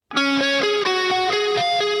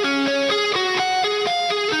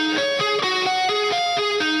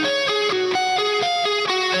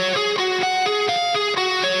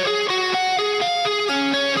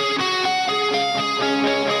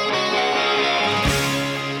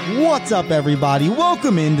What's up, everybody?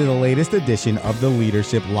 Welcome into the latest edition of the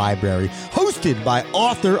Leadership Library, hosted by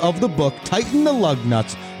author of the book Tighten the Lug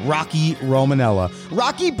Nuts, Rocky Romanella.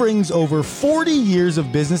 Rocky brings over 40 years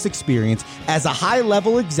of business experience as a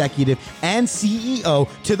high-level executive and CEO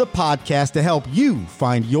to the podcast to help you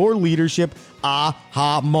find your leadership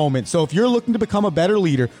aha moment. So if you're looking to become a better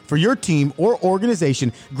leader for your team or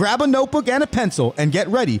organization, grab a notebook and a pencil and get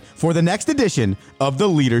ready for the next edition of the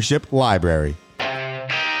Leadership Library.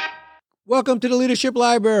 Welcome to the Leadership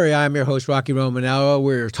Library. I'm your host, Rocky Romanella.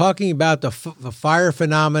 We're talking about the FIRE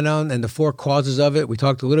phenomenon and the four causes of it. We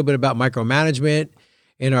talked a little bit about micromanagement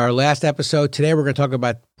in our last episode. Today, we're going to talk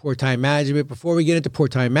about poor time management. Before we get into poor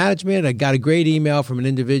time management, I got a great email from an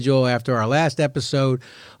individual after our last episode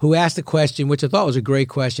who asked a question, which I thought was a great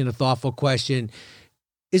question, a thoughtful question.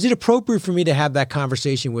 Is it appropriate for me to have that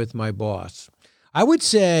conversation with my boss? I would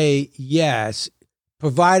say yes,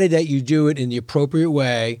 provided that you do it in the appropriate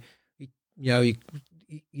way. You know, you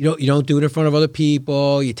don't do it in front of other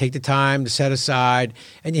people. You take the time to set aside,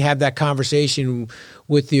 and you have that conversation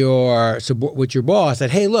with your boss that,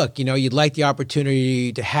 hey, look, you know, you'd like the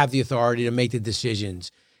opportunity to have the authority to make the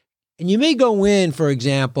decisions. And you may go in, for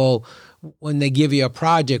example, when they give you a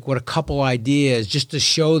project with a couple ideas just to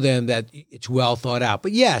show them that it's well thought out.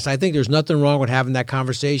 But yes, I think there's nothing wrong with having that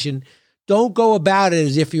conversation. Don't go about it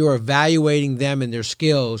as if you're evaluating them and their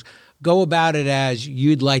skills. Go about it as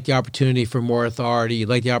you'd like the opportunity for more authority. You'd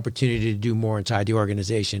like the opportunity to do more inside the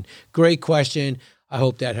organization. Great question. I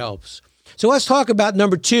hope that helps. So let's talk about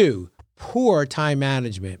number 2, poor time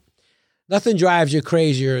management. Nothing drives you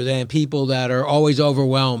crazier than people that are always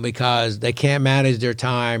overwhelmed because they can't manage their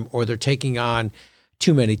time or they're taking on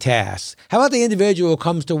too many tasks. How about the individual who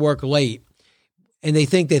comes to work late and they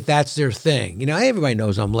think that that's their thing? You know, everybody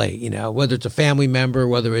knows I'm late, you know, whether it's a family member,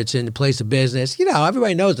 whether it's in the place of business, you know,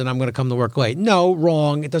 everybody knows that I'm going to come to work late. No,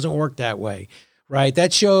 wrong. It doesn't work that way, right?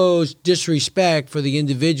 That shows disrespect for the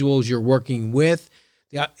individuals you're working with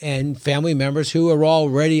and family members who are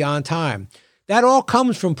already on time. That all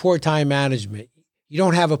comes from poor time management. You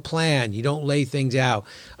don't have a plan. You don't lay things out.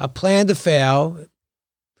 A plan to fail,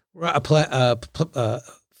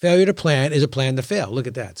 failure to plan is a plan to fail. Look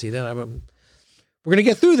at that. See that? We're going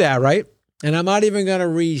to get through that, right? And I'm not even going to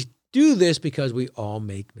redo this because we all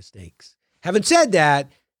make mistakes. Having said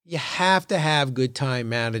that, you have to have good time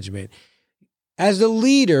management. As the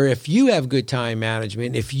leader, if you have good time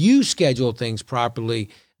management, if you schedule things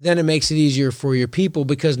properly, then it makes it easier for your people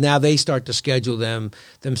because now they start to schedule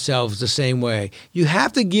themselves the same way. You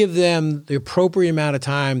have to give them the appropriate amount of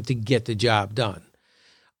time to get the job done.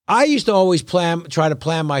 I used to always try to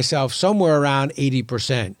plan myself somewhere around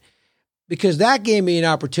 80%. Because that gave me an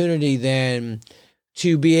opportunity then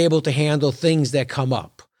to be able to handle things that come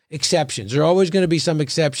up. Exceptions. There are always going to be some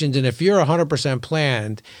exceptions. And if you're 100%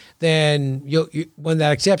 planned, then when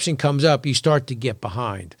that exception comes up, you start to get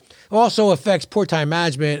behind. Also affects poor time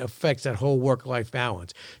management, affects that whole work-life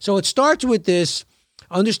balance. So it starts with this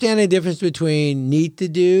understanding the difference between need to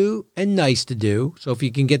do and nice to do. So if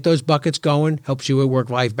you can get those buckets going, helps you with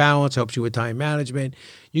work-life balance, helps you with time management.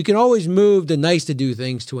 You can always move the nice to do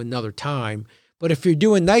things to another time. But if you're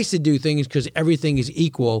doing nice to do things because everything is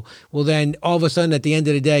equal, well, then all of a sudden at the end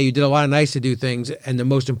of the day, you did a lot of nice to do things. And the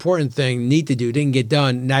most important thing, need to do, didn't get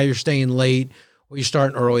done. Now you're staying late or you're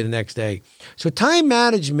starting early the next day. So time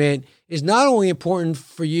management is not only important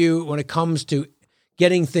for you when it comes to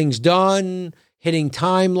getting things done, hitting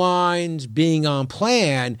timelines, being on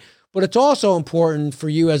plan, but it's also important for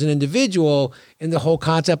you as an individual in the whole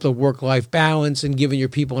concept of work-life balance and giving your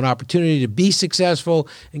people an opportunity to be successful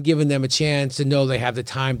and giving them a chance to know they have the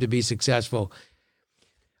time to be successful.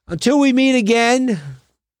 Until we meet again,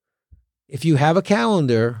 if you have a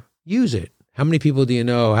calendar, use it. How many people do you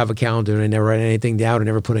know have a calendar and they never write anything down and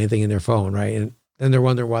never put anything in their phone, right? And then they're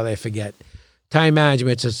wondering why they forget. Time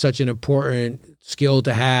management is such an important skill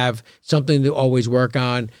to have, something to always work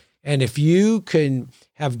on. And if you can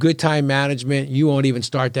have good time management, you won't even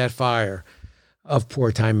start that fire of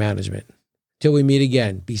poor time management. Till we meet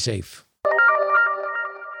again, be safe.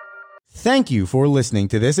 Thank you for listening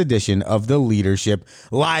to this edition of the Leadership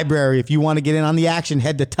Library. If you want to get in on the action,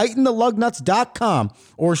 head to TightenTheLugNuts.com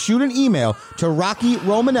or shoot an email to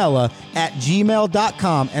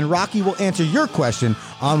RockyRomanella@gmail.com, and Rocky will answer your question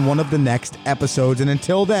on one of the next episodes. And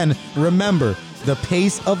until then, remember, the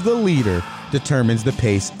pace of the leader determines the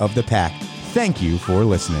pace of the pack. Thank you for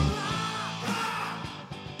listening.